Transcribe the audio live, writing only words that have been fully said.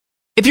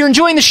If you're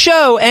enjoying the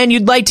show and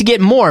you'd like to get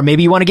more,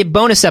 maybe you want to get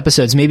bonus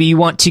episodes, maybe you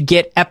want to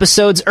get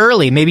episodes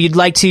early, maybe you'd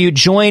like to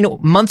join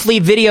monthly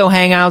video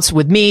hangouts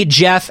with me,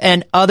 Jeff,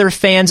 and other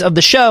fans of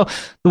the show,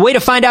 the way to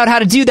find out how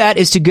to do that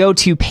is to go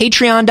to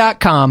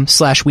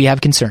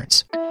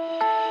patreon.com/wehaveconcerns.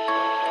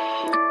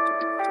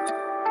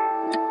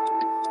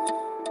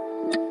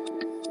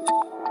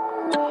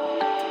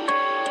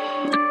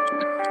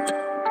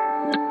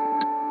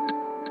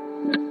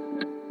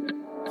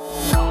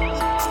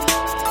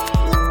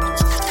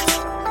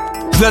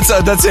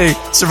 That's a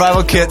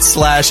survival kit /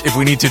 if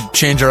we need to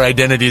change our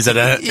identities at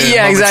a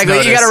yeah, exactly.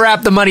 notice. You got to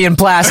wrap the money in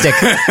plastic.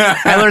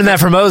 I learned that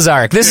from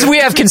Ozark. This is We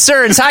Have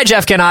Concerns. Hi,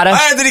 Jeff Canada.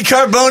 Hi, Anthony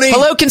Carboni.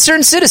 Hello,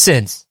 concerned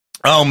citizens.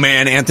 Oh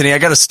man, Anthony, I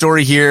got a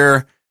story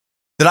here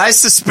that I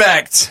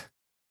suspect,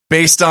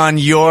 based on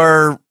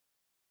your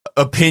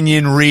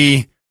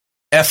opinion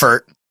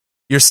effort,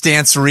 your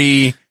stance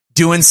doing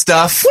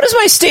stuff. What is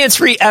my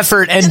stance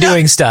effort and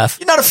doing stuff?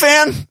 You're not a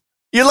fan?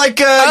 You're like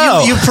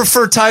you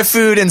prefer Thai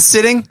food and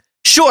sitting?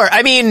 Sure.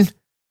 I mean,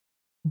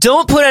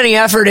 don't put any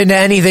effort into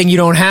anything you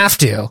don't have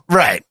to.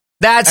 Right.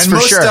 That's and for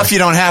most sure. Stuff you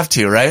don't have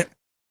to, right?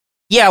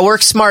 Yeah,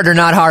 work smarter,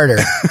 not harder.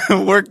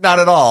 Work not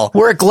at all.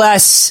 Work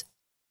less,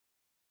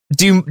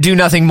 do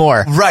nothing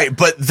more. Right,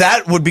 but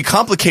that would be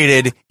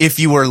complicated if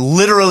you were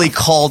literally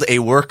called a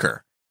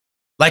worker.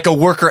 Like a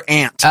worker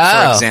ant,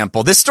 for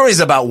example. This story is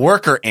about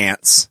worker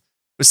ants.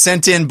 It was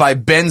sent in by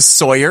Ben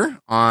Sawyer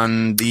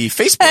on the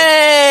Facebook.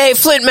 Hey,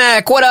 Flint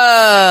Mac, what up?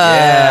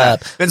 Yeah.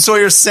 Ben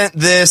Sawyer sent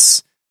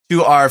this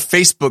to our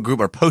Facebook group,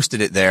 or posted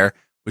it there,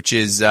 which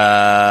is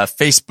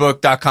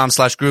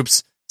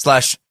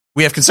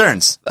facebook.com/groups/We Have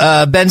Concerns.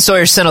 Ben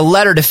Sawyer sent a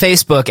letter to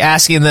Facebook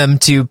asking them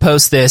to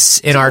post this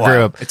in our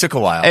group. It took a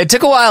while. It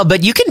took a while,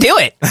 but you can do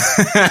it.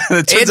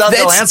 It turns out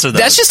they'll answer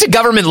those. That's just a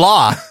government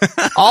law.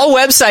 All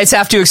websites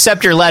have to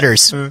accept your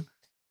letters.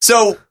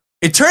 So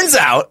it turns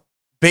out,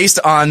 based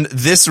on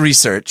this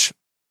research,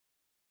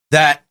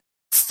 that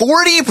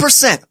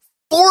 40%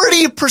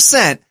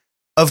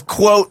 of,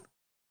 quote,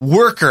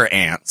 worker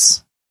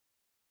ants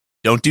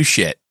don't do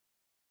shit.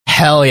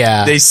 Hell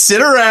yeah. They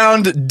sit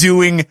around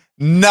doing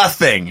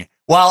nothing,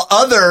 while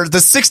the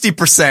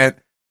 60%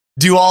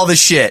 do all the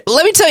shit.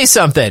 Let me tell you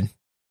something.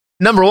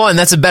 Number one,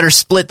 that's a better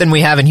split than we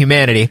have in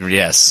humanity.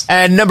 Yes.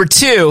 And number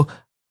two,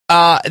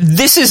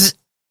 this is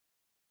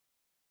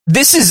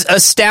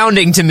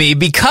astounding to me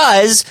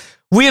because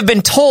we have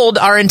been told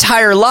our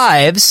entire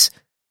lives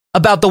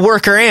about the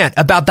worker ant,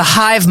 about the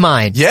hive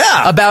mind.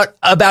 Yeah.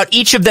 About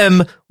each of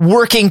them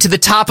working to the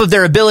top of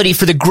their ability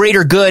for the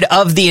greater good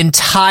of the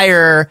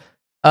entire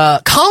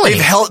colony.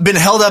 They've been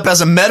held up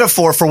as a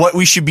metaphor for what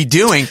we should be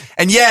doing,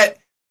 and yet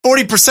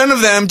 40% of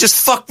them just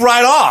fuck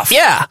right off.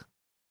 Yeah.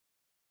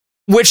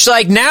 Which,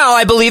 like, now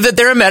I believe that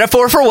they're a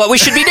metaphor for what we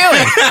should be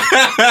doing.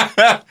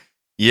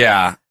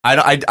 Yeah.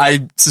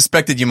 I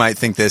suspected you might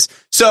think this.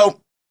 So,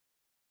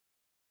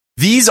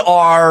 these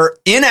are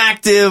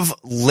inactive,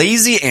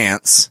 lazy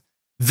ants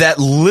that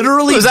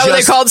literally Is that what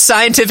they called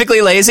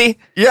scientifically lazy?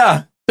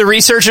 Yeah. The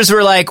researchers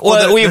were like,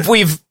 well,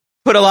 we've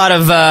put a lot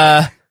of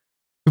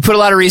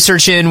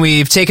research in,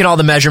 we've taken all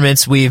the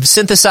measurements, we've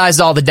synthesized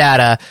all the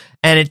data,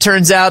 and it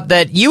turns out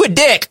that you a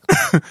dick.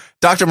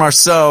 Dr.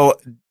 Marceau,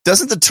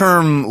 doesn't the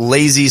term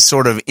lazy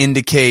sort of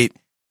indicate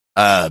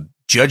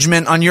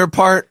judgment on your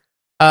part?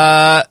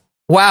 Wow,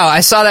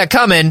 I saw that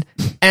coming,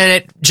 and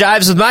it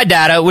jives with my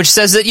data, which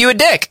says that you a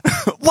dick.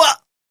 What?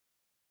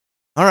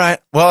 All right.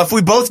 Well, if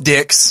we both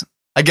dicks,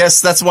 I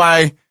guess that's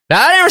why.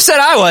 I never said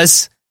I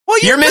was. Well,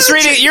 you're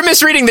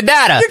misreading the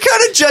data. You're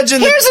kind of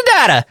judging. Here's the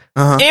data.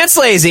 Ant's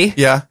lazy.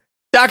 Yeah.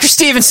 Dr.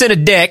 Stevenson a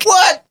dick.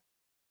 What?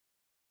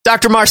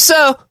 Dr.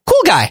 Marceau,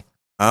 cool guy.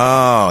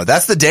 Oh,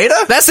 that's the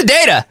data? That's the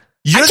data.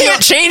 I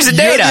can't change the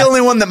data. You're the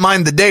only one that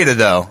mined the data,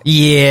 though.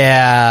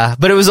 Yeah,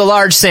 but it was a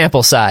large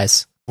sample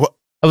size. What?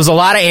 It was a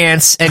lot of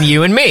ants and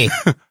you and me.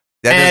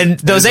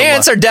 Those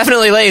ants are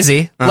definitely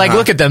lazy. Like,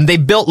 look at them. They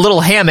built little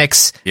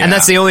hammocks, and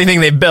that's the only thing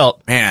they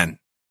built. Man.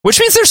 Which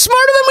means they're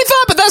smarter than we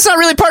thought, but that's not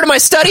really part of my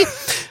study.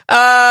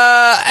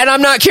 And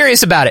I'm not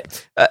curious about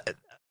it.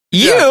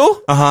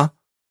 You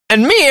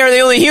and me are the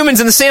only humans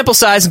in the sample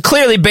size, and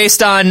clearly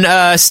based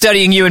on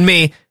studying you and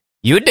me,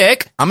 you a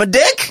dick. I'm a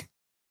dick?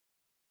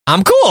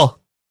 I'm cool.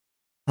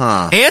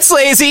 Huh. Ant's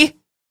lazy.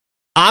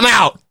 I'm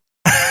out.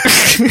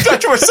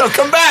 Dr. Marceau,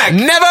 come back.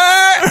 Never.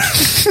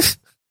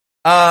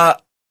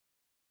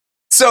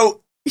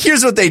 So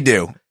here's what they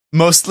do.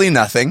 Mostly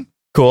nothing.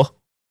 Cool.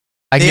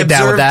 I can get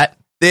down with that.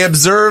 They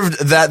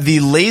observed that the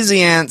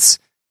lazy ants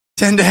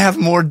tend to have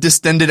more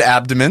distended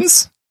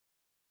abdomens.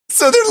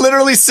 So they're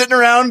literally sitting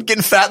around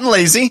getting fat and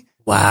lazy.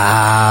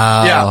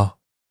 Wow. Yeah.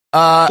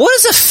 What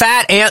does a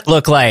fat ant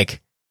look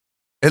like?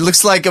 It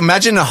looks like,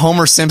 imagine a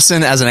Homer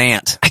Simpson as an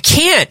ant. I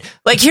can't.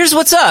 Like, here's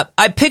what's up.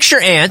 I picture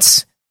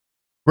ants,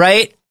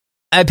 right?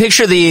 I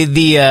picture the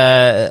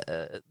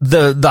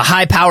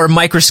high power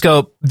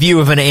microscope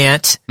view of an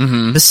ant,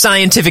 the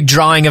scientific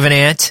drawing of an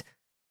ant,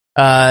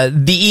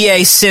 the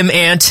EA sim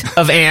ant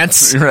of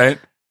ants. Right.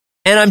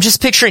 And I'm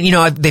just picturing,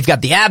 they've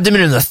got the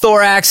abdomen and the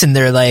thorax, and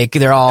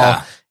they're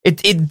all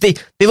They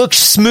look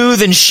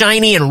smooth and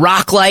shiny and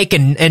rock-like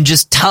and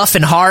just tough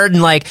and hard.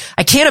 And like,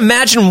 I can't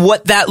imagine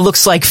what that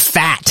looks like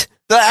fat.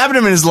 The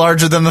abdomen is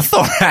larger than the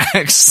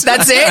thorax.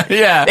 That's it?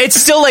 Yeah. It's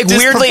still like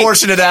weirdly...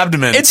 disproportionate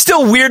abdomen. It's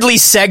still weirdly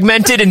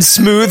segmented and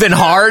smooth and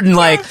hard and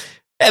like...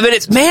 But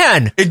it's...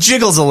 Man. It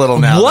jiggles a little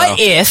now, What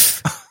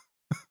if...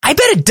 I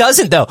bet it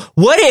doesn't, though.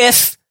 What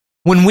if,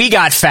 when we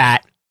got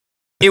fat,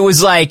 it was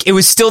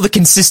still the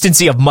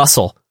consistency of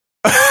muscle?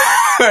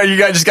 You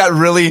guys just got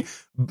really...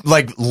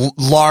 like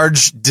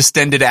large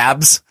distended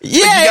abs.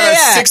 Yeah, like you got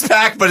a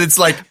six-pack, but it's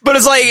like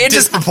it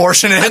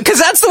disproportionate. Because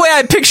that's the way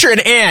I picture an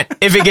ant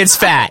if it gets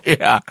fat.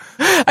 Yeah.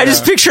 I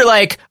just picture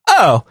like,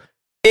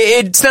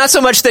 it's not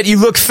so much that you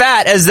look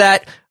fat as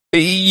that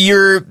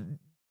your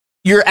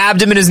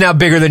abdomen is now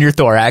bigger than your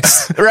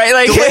thorax, right?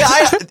 Like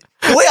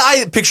the way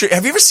I picture,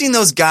 have you ever seen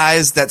those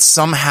guys that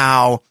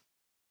somehow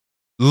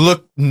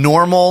look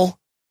normal,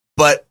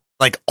 but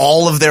like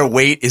all of their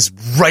weight is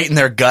right in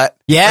their gut?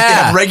 Yeah. Like they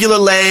have regular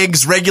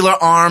legs, regular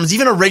arms,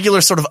 even a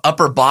regular sort of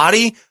upper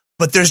body,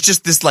 but there's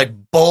just this like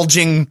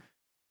bulging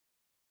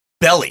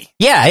belly.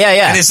 Yeah.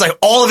 And it's like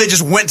all of it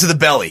just went to the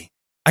belly.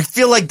 I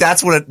feel like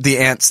that's what the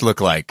ants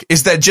look like,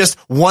 is that just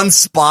one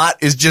spot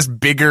is just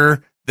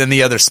bigger than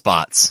the other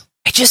spots.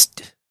 I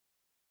just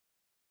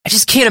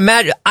can't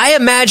imagine. I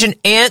imagine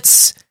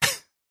ants,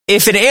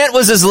 if an ant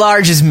was as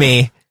large as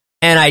me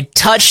and I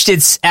touched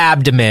its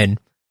abdomen,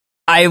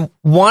 I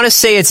want to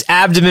say its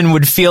abdomen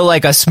would feel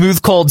like a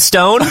smooth, cold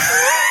stone.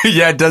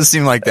 Yeah, it does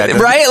seem like that.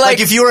 Right?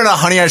 Like if you were in a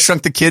Honey, I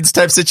Shrunk the Kids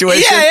type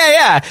situation.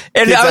 Yeah.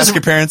 And kids ask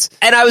your parents.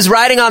 And I was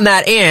riding on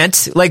that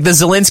ant, like the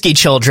Zelensky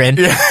children.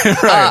 Yeah,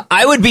 right.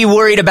 I would be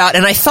worried about,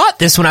 and I thought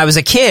this when I was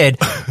a kid,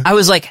 I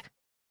was like,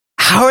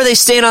 how are they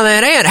staying on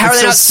that ant? How are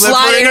they not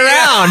sliding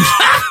around?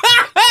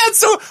 It's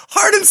so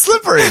hard and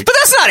slippery. But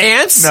that's not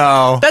ants.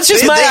 No. That's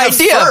just my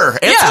idea. Fur.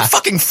 Ants have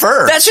fucking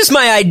fur. That's just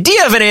my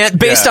idea of an ant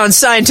based on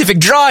scientific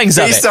drawings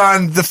of it. Based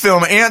on the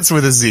film Ants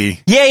with a Z.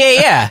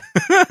 Yeah.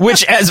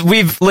 Which, as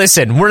we're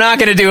not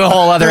going to do a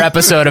whole other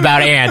episode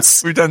about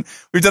ants. We've done,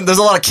 there's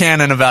a lot of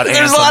canon about ants.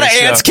 There's a lot of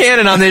ants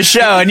canon on this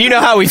show, and you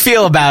know how we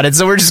feel about it,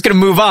 so we're just going to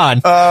move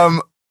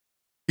on.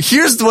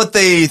 Here's what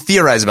they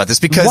theorize about this,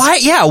 because why?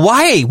 Yeah,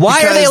 why?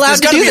 Why are they allowed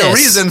to do this? There's got to be a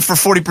reason for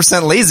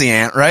 40% lazy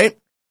ant, right?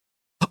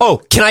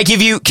 Oh, can I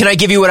give you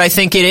what I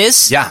think it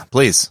is? Yeah,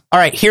 please. All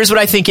right, here's what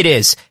I think it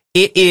is.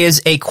 It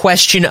is a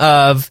question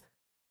of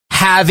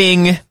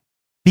having,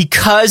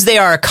 because they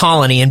are a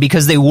colony and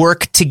because they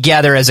work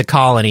together as a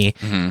colony.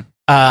 Mm-hmm.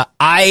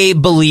 I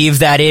believe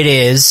that it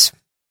is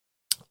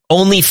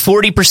only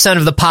 40%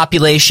 of the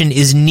population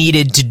is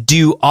needed to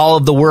do all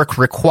of the work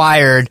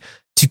required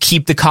to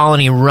keep the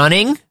colony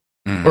running,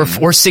 or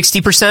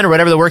 60% or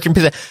whatever the working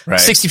percent,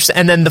 60%,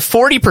 and then the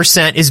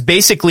 40% is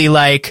basically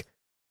like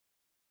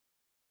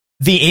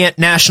the Ant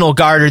National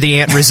Guard or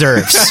the Ant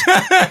Reserves,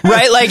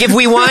 right? Like if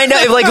we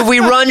if we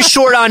run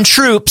short on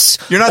troops,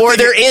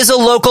 there is a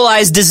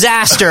localized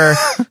disaster,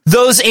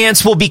 those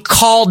ants will be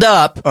called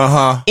up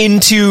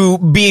into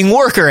being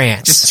worker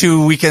ants. Just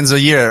 2 weekends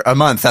a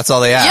month. That's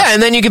all they ask. Yeah,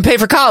 and then you can pay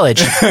for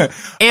college,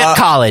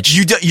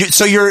 college.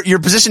 So your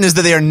position is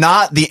that they are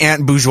not the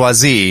ant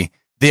bourgeoisie.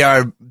 They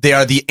are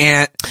the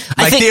ant.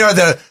 They are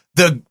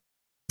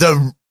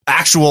the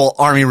actual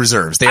army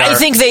reserves. I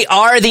think they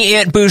are the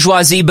ant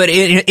bourgeoisie, but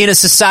in a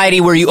society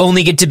where you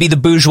only get to be the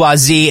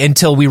bourgeoisie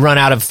until we run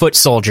out of foot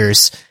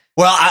soldiers.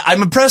 Well,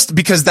 I'm impressed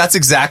because that's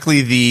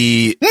exactly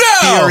the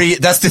theory.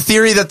 That's the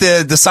theory that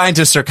the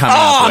scientists are coming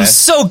up with. I'm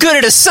so good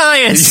at a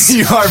science.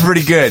 You are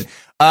pretty good.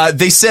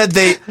 They said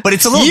but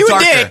it's a little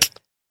darker. Dick.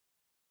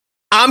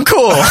 I'm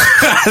cool.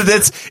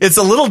 It's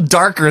a little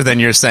darker than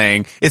you're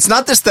saying. It's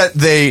not just that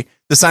the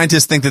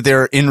scientists think that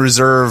they're in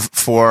reserve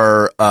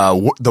for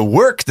the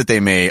work that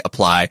they may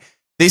apply.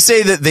 They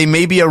say that they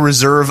may be a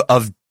reserve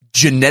of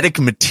genetic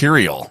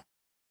material.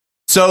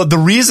 So the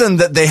reason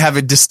that they have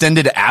a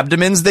distended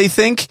abdomens, they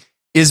think,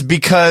 is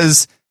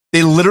because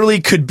they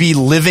literally could be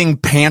living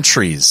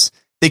pantries.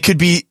 They could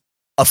be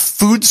a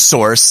food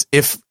source.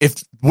 If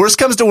worse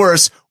comes to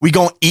worse, we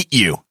gonna eat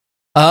you.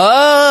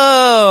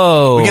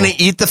 Oh, we're gonna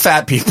eat the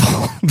fat people.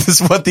 This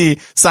is what the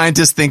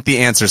scientists think the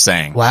ants are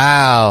saying.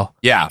 Wow.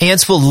 Yeah.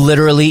 Ants will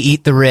literally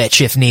eat the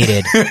rich if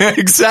needed.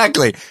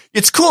 Exactly.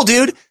 It's cool,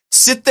 dude.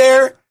 Sit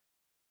there,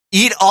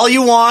 eat all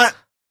you want.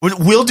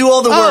 We'll do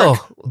all the work.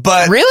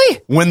 But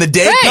really? When the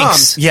day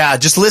comes,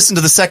 just listen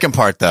to the second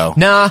part though.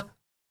 Nah.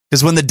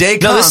 Because when the day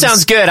comes. No, this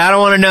sounds good. I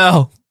don't want to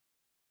know.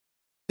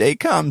 Day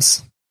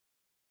comes.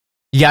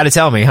 You got to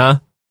tell me, huh?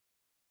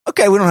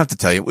 Okay, we don't have to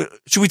tell you.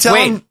 Should we tell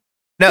him?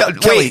 No,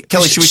 Kelly,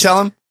 should we tell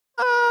him?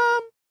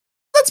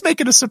 Let's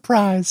make it a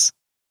surprise.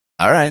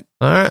 All right.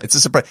 It's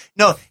a surprise.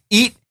 No,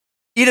 eat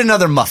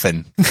another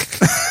muffin.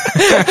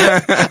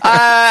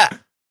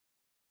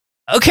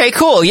 Okay,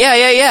 cool.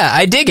 Yeah.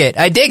 I dig it.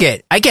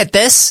 I get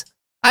this.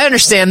 I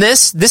understand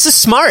this. This is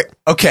smart.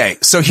 Okay,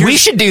 so we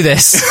should do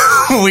this.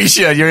 We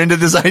should. You're into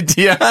this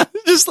idea?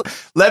 Just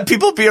let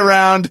people be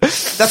around.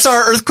 That's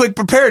our earthquake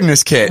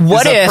preparedness kit.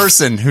 What if a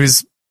person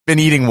who's been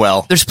eating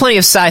well? There's plenty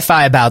of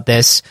sci-fi about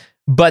this,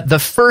 But the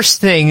first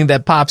thing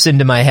that pops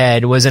into my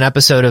head was an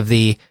episode of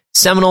the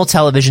seminal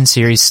television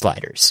series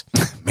Sliders.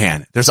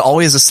 Man, there's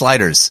always a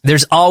Sliders.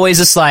 There's always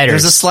a Sliders.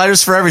 There's a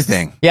Sliders for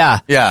everything. Yeah.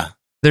 Yeah.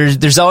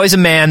 There's always a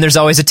man. There's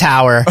always a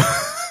tower.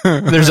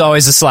 There's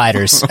always a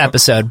Sliders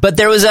episode. But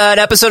there was an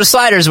episode of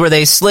Sliders where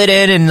they slid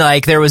in and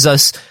like there was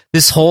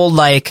this whole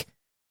like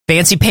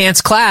fancy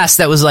pants class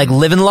that was like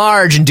living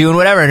large and doing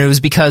whatever. And it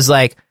was because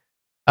like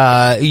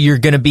you're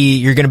gonna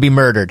be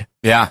murdered.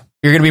 Yeah.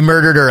 You're gonna be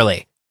murdered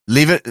early.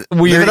 Live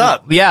it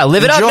up. Yeah,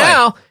 live Enjoy. it up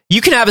now.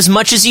 You can have as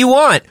much as you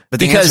want. But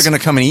the ants are going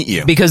to come and eat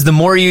you. Because the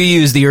more you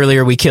use, the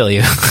earlier we kill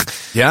you.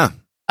 Yeah.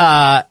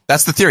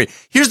 That's the theory.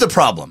 Here's the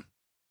problem.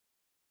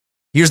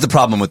 Here's the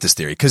problem with this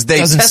theory. Because they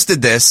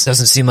tested this.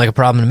 Doesn't seem like a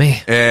problem to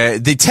me.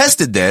 They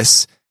tested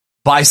this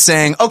by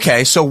saying,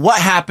 okay, so what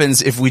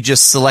happens if we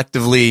just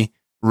selectively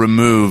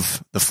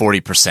remove the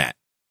 40%?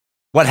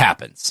 What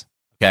happens?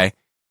 Okay.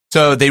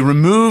 So they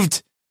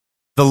removed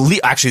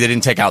actually, they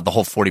didn't take out the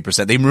whole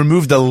 40%. They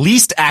removed the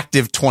least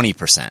active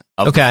 20%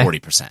 of the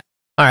 40%.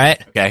 All right.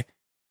 Okay.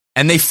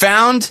 And they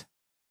found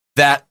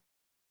that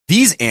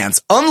these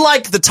ants,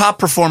 unlike the top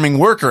performing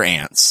worker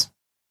ants,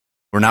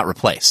 were not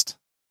replaced.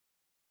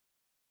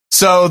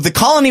 So the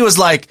colony was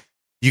like,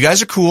 you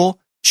guys are cool,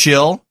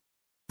 chill.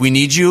 We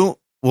need you.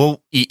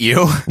 We'll eat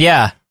you.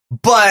 Yeah.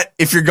 But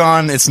if you're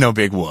gone, it's no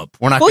big whoop.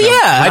 We're not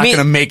going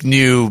to make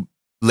new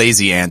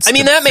lazy ants. I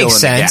mean, that makes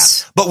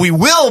sense. But we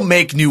will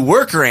make new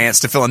worker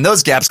ants to fill in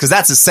those gaps because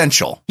that's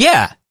essential.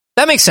 Yeah,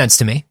 that makes sense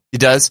to me. It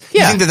does?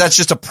 Yeah. You think that that's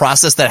just a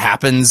process that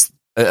happens?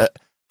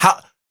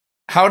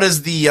 How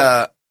does the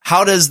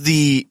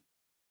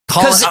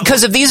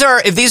because if these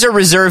are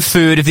reserve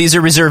food, if these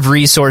are reserve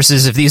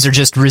resources, if these are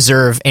just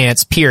reserve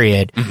ants,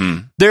 period,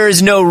 there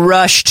is no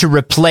rush to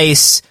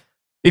replace.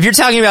 If you're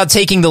talking about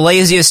taking the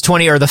laziest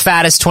 20 or the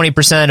fattest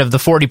 20% of the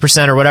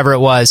 40% or whatever it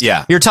was,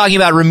 you're talking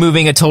about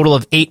removing a total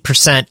of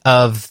 8%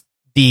 of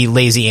the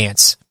lazy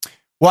ants.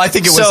 Well, I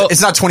think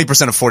it's not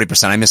 20% of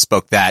 40%. I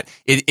misspoke that.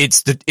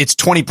 It's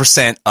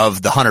 20%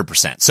 of the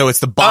 100%. So it's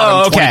the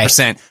bottom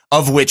 20%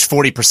 of which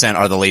 40%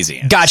 are the lazy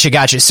ants.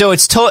 Gotcha. So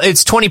it's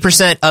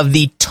 20% of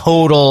the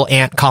total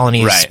ant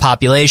colony's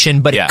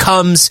population, but it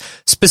comes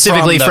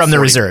specifically from the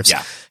reserves.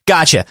 Yeah.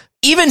 Gotcha.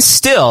 Even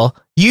still,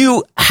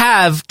 you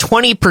have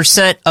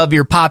 20% of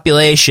your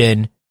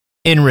population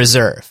in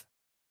reserve.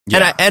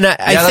 Yeah. And I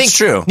think that's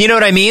true. You know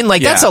what I mean?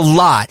 Like that's a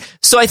lot.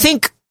 So I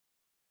think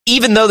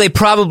even though they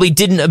probably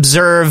didn't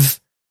observe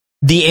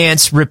the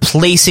ants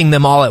replacing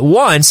them all at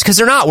once, because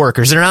they're not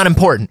workers, they're not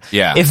important.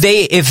 Yeah. If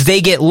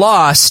they get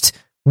lost,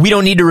 we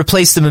don't need to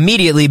replace them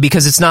immediately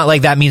because it's not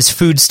like that means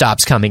food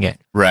stops coming in.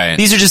 Right.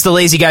 These are just the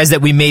lazy guys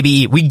that we maybe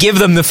eat. We give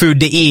them the food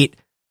to eat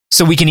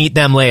so we can eat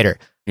them later.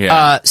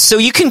 Yeah. So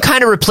you can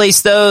kind of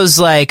replace those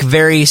like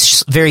very,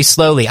 very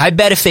slowly. I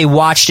bet if they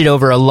watched it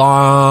over a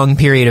long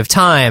period of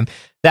time,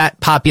 that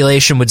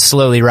population would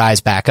slowly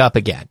rise back up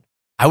again.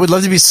 I would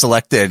love to be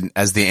selected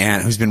as the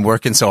ant who's been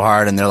working so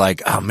hard and they're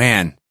like, oh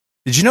man,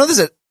 did you know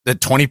that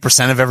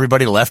 20% of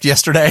everybody left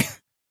yesterday?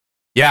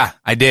 Yeah,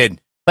 I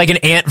did. Like an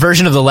ant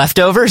version of The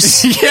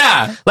Leftovers?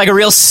 Yeah. Like a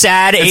real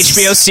sad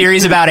HBO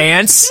series about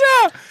ants?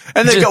 Yeah.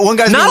 And they got one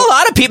guy's not a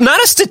lot of people,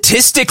 not a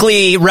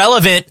statistically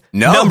relevant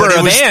number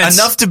of ants.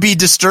 Enough to be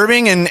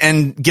disturbing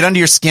and get under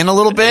your skin a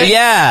little bit.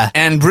 Yeah.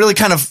 And really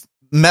kind of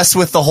mess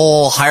with the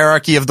whole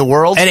hierarchy of the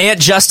world. And Aunt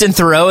Justin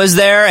Thoreau is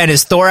there, and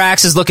his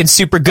thorax is looking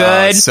super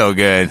good. So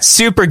good.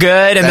 Super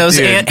good. And those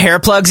ant hair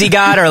plugs he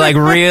got are like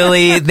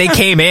really, they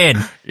came in.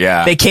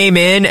 Yeah. They came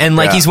in, and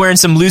like he's wearing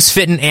some loose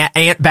fitting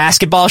ant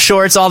basketball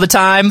shorts all the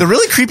time. The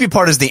really creepy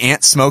part is the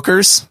ant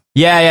smokers.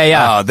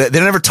 Yeah. They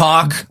never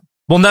talk.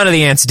 Well, none of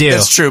the ants do.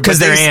 That's true. Because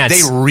they're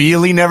ants. They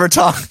really never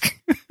talk.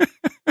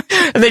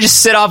 And they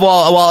just sit off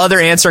while other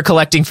ants are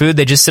collecting food.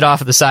 They just sit off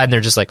at the side and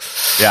they're just like,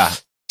 yeah.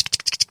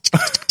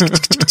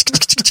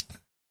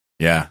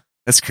 Yeah.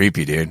 That's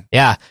creepy, dude.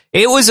 Yeah.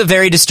 It was a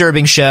very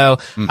disturbing show.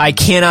 Mm-hmm. I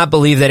cannot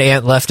believe that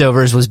Ant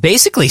Leftovers was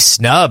basically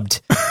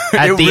snubbed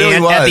at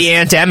the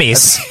Ant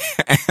Emmys.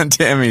 Ant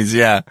Emmys,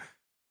 yeah.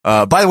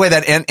 By the way,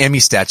 that Ant Emmy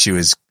statue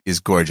is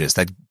gorgeous.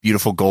 That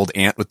beautiful gold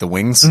ant with the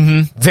wings.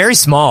 Mm-hmm. Very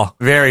small.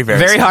 Very, very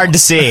Very small. hard to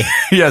see.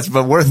 Yes,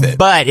 but worth it.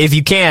 But if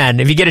you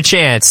get a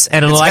chance,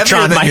 and an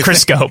electron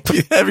microscope.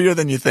 Heavier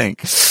than you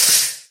think.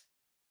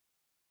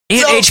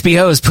 And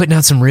HBO is putting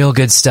out some real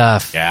good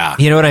stuff. Yeah.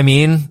 You know what I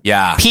mean?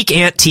 Yeah. Peak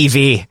Ant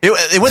TV.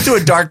 It went through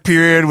a dark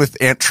period with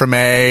Aunt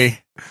Treme.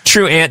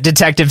 True Ant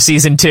Detective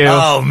Season 2.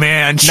 Oh,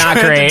 man. Not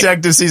True great. Ant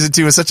Detective Season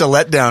 2 was such a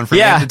letdown for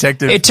Ant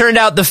Detective. It turned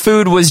out the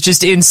food was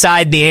just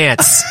inside the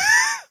ants.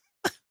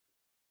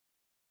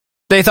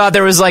 They thought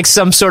there was like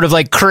some sort of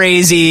like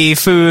crazy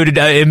food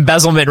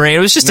embezzlement ring. It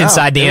was just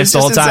inside the ants the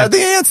whole time. Inside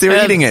the ants. They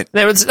were eating it.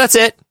 That's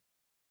it.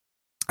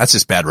 That's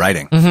just bad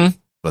writing. Mm-hmm.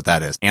 What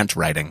that is. Ant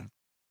writing.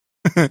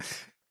 Do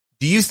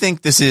you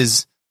think this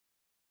is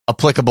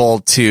applicable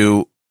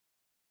to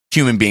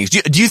human beings?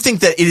 Do you think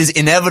that it is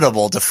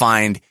inevitable to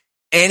find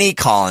any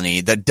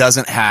colony that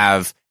doesn't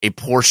have a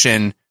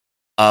portion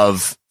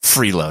of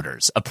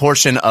freeloaders, a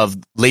portion of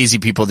lazy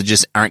people that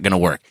just aren't going to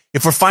work.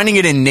 If we're finding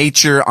it in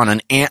nature on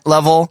an ant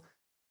level,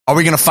 are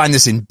we going to find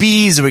this in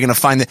bees? Are we going to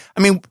find it? I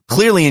mean,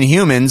 clearly in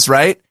humans,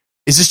 right?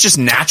 Is this just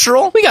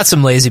natural? We got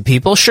some lazy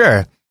people,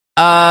 sure.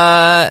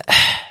 Yeah.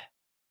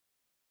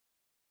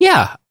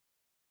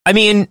 I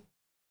mean,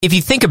 if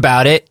you think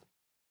about it,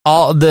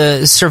 all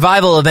the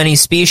survival of any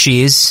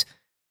species,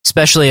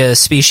 especially a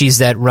species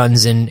that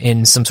runs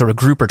in some sort of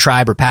group or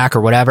tribe or pack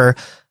or whatever,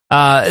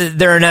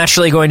 there are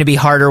naturally going to be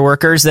harder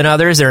workers than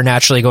others. They're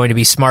naturally going to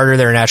be smarter.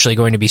 They're naturally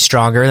going to be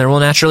stronger. There will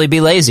naturally be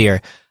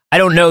lazier. I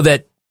don't know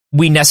that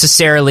we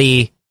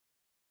necessarily...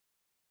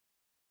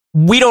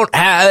 We don't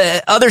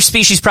have... Other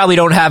species probably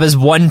don't have as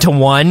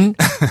one-to-one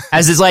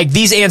as it's like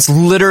these ants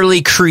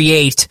literally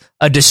create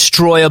a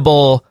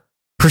destroyable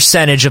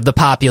percentage of the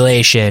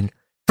population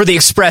for the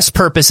express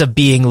purpose of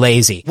being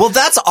lazy. Well,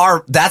 that's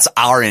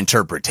our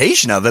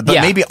interpretation of it, but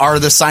maybe are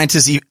the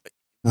scientists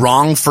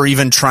wrong for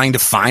even trying to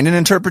find an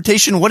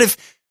interpretation? What if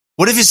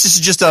this is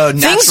just a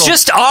natural... Things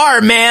just are,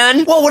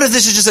 man. Well, what if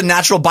this is just a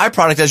natural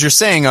byproduct, as you're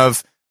saying,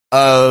 of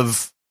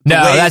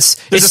no, there's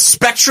a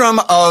spectrum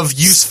of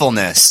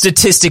usefulness.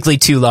 Statistically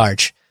too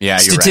large. Yeah,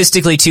 you're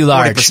statistically right. Too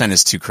large. 40%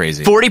 is too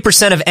crazy.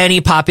 40% of any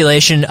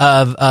population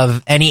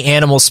of any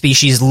animal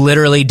species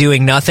literally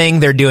doing nothing,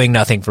 they're doing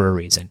nothing for a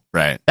reason.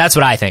 Right. That's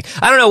what I think.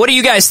 I don't know. What do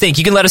you guys think?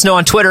 You can let us know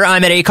on Twitter.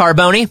 I'm at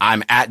acarboni.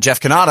 I'm at Jeff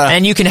Cannata.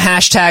 And you can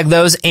hashtag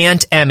those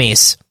Ant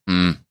Emmys.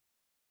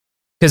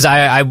 Because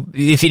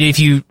if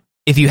you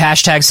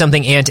hashtag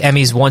something Ant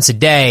Emmys once a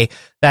day,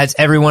 that's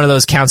every one of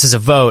those counts as a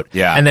vote.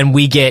 Yeah. And then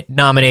we get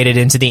nominated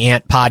into the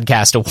Ant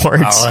Podcast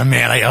Awards. Oh,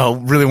 man, I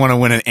really want to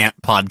win an Ant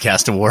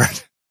Podcast Award.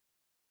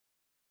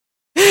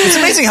 It's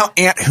amazing how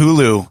Ant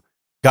Hulu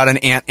got an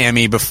Ant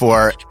Emmy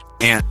before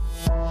Ant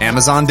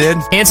Amazon did.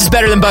 Ants is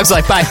better than Bugs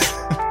Life.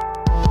 Bye.